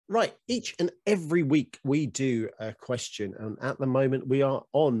Right, each and every week we do a question, and at the moment we are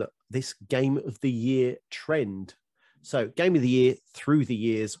on this Game of the Year trend. So, Game of the Year through the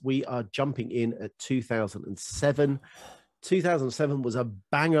years, we are jumping in at 2007. 2007 was a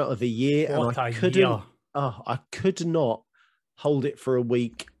banger of a year, What and I a couldn't, year. I could not hold it for a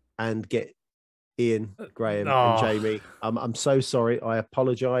week and get Ian, Graham, and Jamie. I'm so sorry. I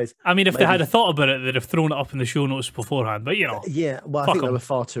apologise. I mean, if they had a thought about it, they'd have thrown it up in the show notes beforehand. But you know, yeah. Well, I think they were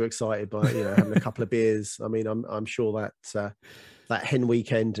far too excited by having a couple of beers. I mean, I'm sure that that hen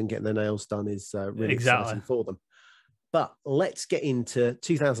weekend and getting their nails done is really exciting for them. But let's get into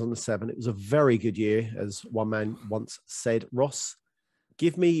 2007. It was a very good year, as one man once said. Ross,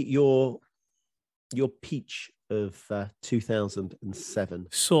 give me your peach of 2007.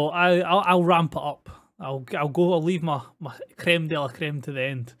 So I'll ramp it up. I'll leave my creme de la creme to the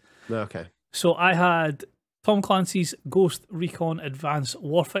end. Okay. So I had Tom Clancy's Ghost Recon Advanced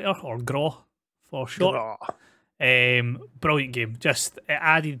Warfighter, or GRAW for short. Brilliant game. Just it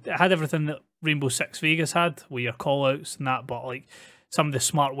had everything that Rainbow Six Vegas had, with your callouts and that, but like some of the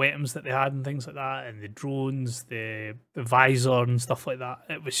smart weapons that they had and things like that, and the drones, the visor and stuff like that.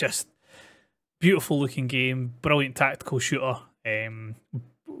 It was just beautiful looking game, brilliant tactical shooter.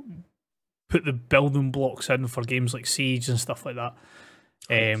 Put the building blocks in for games like Siege and stuff like that.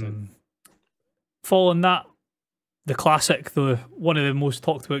 Following that, the classic, one of the most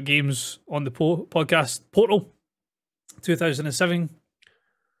talked about games on the podcast, Portal, 2007.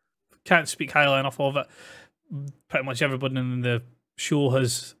 Can't speak highly enough of it. Pretty much everybody in the show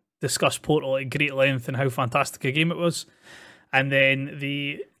has discussed Portal at great length and how fantastic a game it was. And then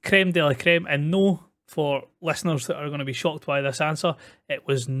the creme de la creme, and no, for listeners that are going to be shocked by this answer, it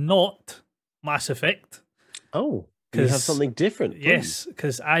was not Mass Effect. Oh, you have something different. Yes,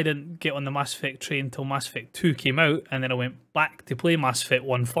 because I didn't get on the Mass Effect train until Mass Effect 2 came out, and then I went back to play Mass Effect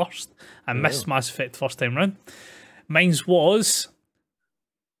 1 first. I missed Mass Effect first time round. Mine's was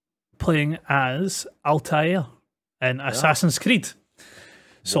playing as Altair in Assassin's Creed.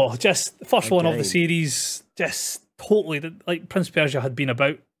 So just the first one of the series, just totally, like Prince Persia had been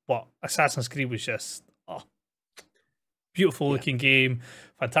about, but Assassin's Creed was just beautiful looking game,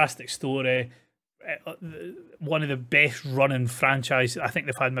 fantastic story, one of the best running franchises. I think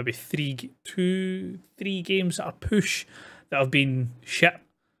they've had maybe three games at a push that have been shit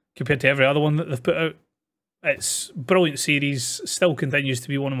compared to every other one that they've put out. It's a brilliant series, still continues to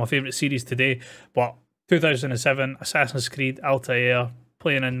be one of my favourite series today, but 2007, Assassin's Creed, Altair,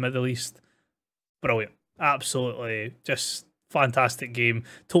 playing in Middle East, brilliant. Absolutely, just fantastic game,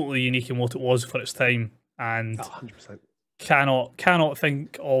 totally unique in what it was for its time, and 100%. Cannot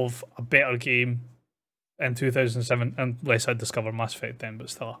think of a better game in 2007 unless I discover Mass Effect then, but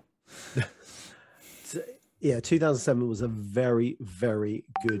still. Yeah, 2007 was a very, very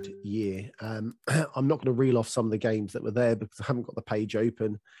good year. I'm not going to reel off some of the games that were there because I haven't got the page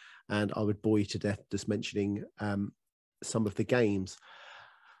open, and I would bore you to death just mentioning some of the games.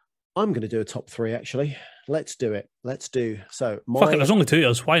 I'm going to do a top three, actually. Let's do it. Let's do. So, fuck it, there's only 2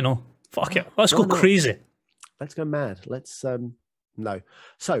 years. Why not? Fuck it. Let's go crazy. Let's go mad. Let's, no.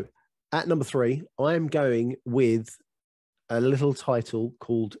 So, at number 3, I'm going with a little title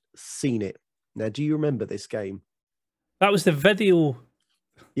called Seen It. Now, do you remember this game? That was the video.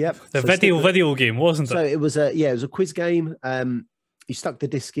 Yep. The video game, wasn't it? So it was a quiz game. You stuck the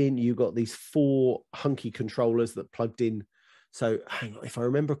disc in. You got these 4 hunky controllers that plugged in. So hang on, if I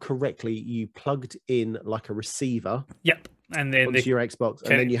remember correctly, you plugged in like a receiver. Yep. And then onto your Xbox,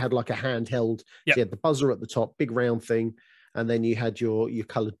 and then you had like a handheld. Yep. So you had the buzzer at the top, big round thing, and then you had your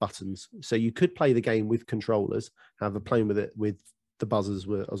coloured buttons. So you could play the game with controllers. However, playing with it with the buzzers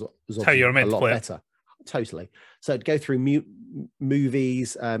was how you're meant a lot to play better. Totally. So it'd go through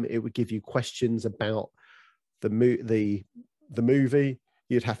movies. It would give you questions about the movie.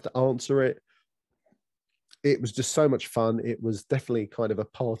 You'd have to answer it. It was just so much fun. It was definitely kind of a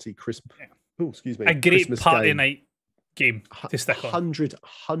party Christmas. Yeah. Oh, excuse me. A great Christmas party night game to stick on.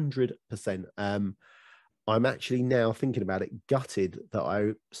 100%. I'm actually now thinking about it, gutted that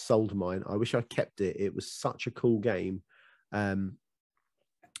I sold mine. I wish I kept it. It was such a cool game. On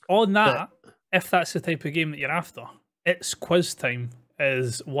that, if that's the type of game that you're after, It's Quiz Time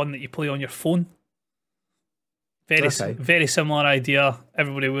is one that you play on your phone. Very similar idea.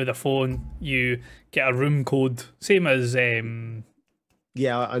 Everybody with a phone, you get a room code, same as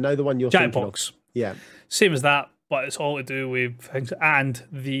yeah, I know the one you're thinking of. Yeah, same as that, but it's all to do with things. And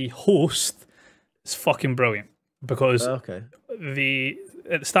the host is fucking brilliant because at the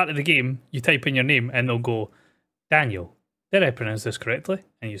start of the game, you type in your name and they'll go, Daniel, did I pronounce this correctly?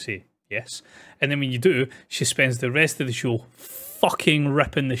 And you say yes. And then when you do, she spends the rest of the show fucking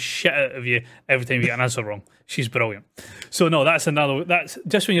ripping the shit out of you every time you get an answer wrong. She's brilliant. So no, that's another. That's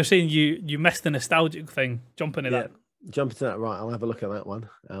just when you're saying you missed the nostalgic thing. Jump into that. Jump into that. Right, I'll have a look at that one.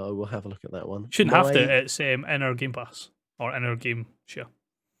 We'll have a look at that one. Shouldn't have to. It's inner Game Pass or inner game share.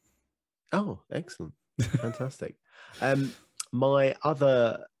 Oh, excellent, fantastic. My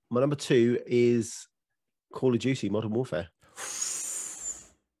number 2 is Call of Duty Modern Warfare.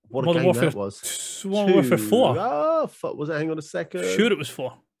 What Modern a game Warfare, that was. Modern Warfare 4. Oh, was it? Hang on a second. Sure, it was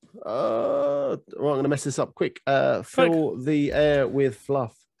 4. Right, I'm going to mess this up quick. Fill the air with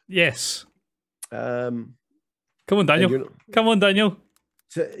fluff. Yes. Come on, Daniel. Come on, Daniel.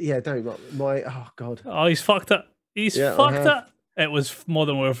 Don't. Oh, God. Oh, he's fucked it. He's fucked it. It was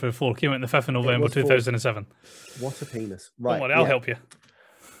Modern Warfare 4. Came out on the 5th of November 2007. What a penis. Right. Don't worry, I'll help you.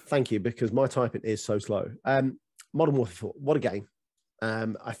 Thank you, because my typing is so slow. Modern Warfare 4. What a game.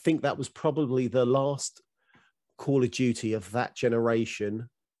 I think that was probably the last Call of Duty of that generation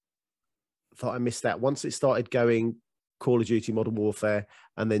that I missed out. Once it started going Call of Duty Modern Warfare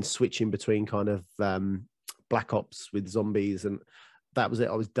and then switching between kind of Black Ops with zombies, and that was it.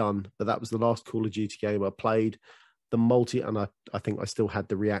 I was done. But that was the last Call of Duty game I played. The multi, and I think I still had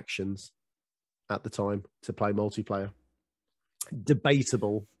the reactions at the time to play multiplayer.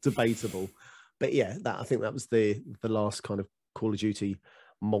 Debatable. But yeah, I think that was the last kind of Call of Duty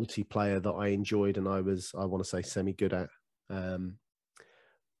multiplayer that I enjoyed and I want to say semi good at.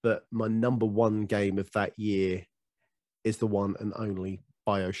 But my number 1 game of that year is the one and only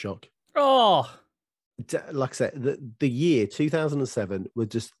BioShock. Oh, like I said, the year 2007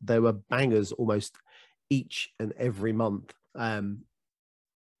 there were bangers almost each and every month. BioShock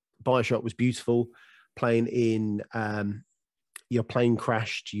was beautiful. Playing in your plane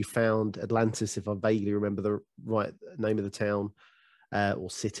crashed. You found Atlantis, if I vaguely remember the right name of the town or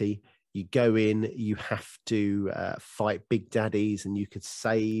city. You go in, you have to fight big daddies, and you could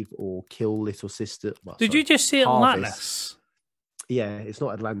save or kill little sister. Well, Did you just say Atlantis? Yeah, it's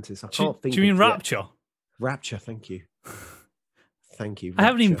not Atlantis. I can't think. Do you mean Rapture? Rapture, thank you. Thank you. I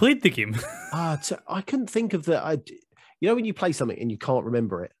haven't even played the game. I couldn't think of the. You know when you play something and you can't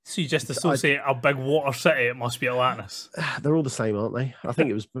remember it? So you just associate a big water city, it must be Atlantis. They're all the same, aren't they? I think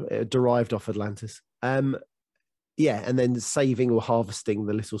it was derived off Atlantis. Yeah, and then saving or harvesting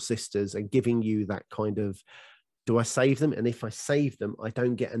the little sisters and giving you that kind of, do I save them? And if I save them, I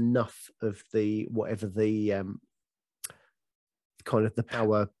don't get enough of the, whatever the kind of the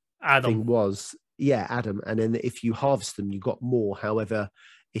power thing was. Yeah, Adam. And then if you harvest them, you got more. However,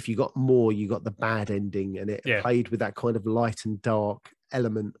 if you got more, you got the bad ending, and it played with that kind of light and dark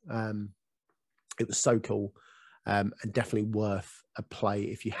element. It was so cool, and definitely worth a play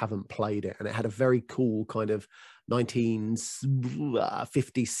if you haven't played it. And it had a very cool kind of 1950s,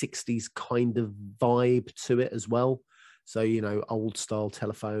 60s kind of vibe to it as well. So, you know, old style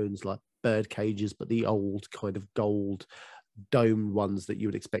telephones like bird cages, but the old kind of gold domed ones that you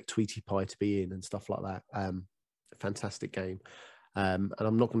would expect Tweety Pie to be in and stuff like that. Fantastic game. And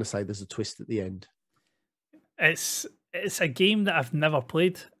I'm not going to say there's a twist at the end. It's a game that I've never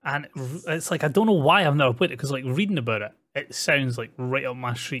played, and it's like I don't know why I've never played it, because like reading about it, it sounds like right up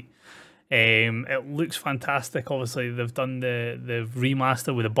my street. It looks fantastic. Obviously, they've done the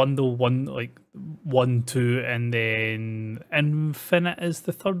remaster with a bundle, 1, 2, and then Infinite is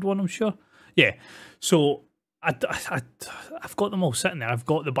the third one, I'm sure. Yeah, so I've got them all sitting there. I've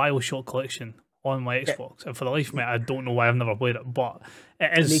got the BioShock collection on my Xbox, and for the life of me, I don't know why I've never played it, but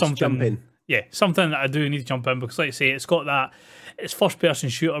it is something. Yeah, something that I do need to jump in, because, like I say, it's got that. It's first-person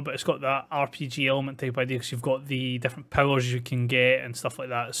shooter, but it's got that RPG element type idea, because you've got the different powers you can get and stuff like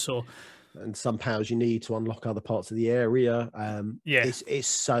that. So, and some powers you need to unlock other parts of the area. It's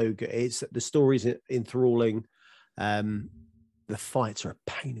so good. The story's enthralling. The fights are a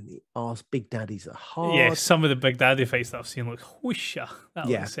pain in the arse. Big daddies are hard. Yeah, some of the big daddy fights that I've seen look whoosha. That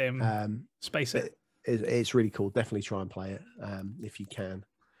looks spicy. It's really cool. Definitely try and play it if you can.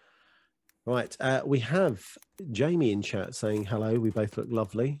 Right, we have Jamie in chat saying hello. We both look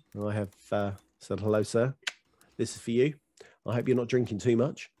lovely. I have said hello, sir. This is for you. I hope you're not drinking too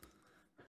much.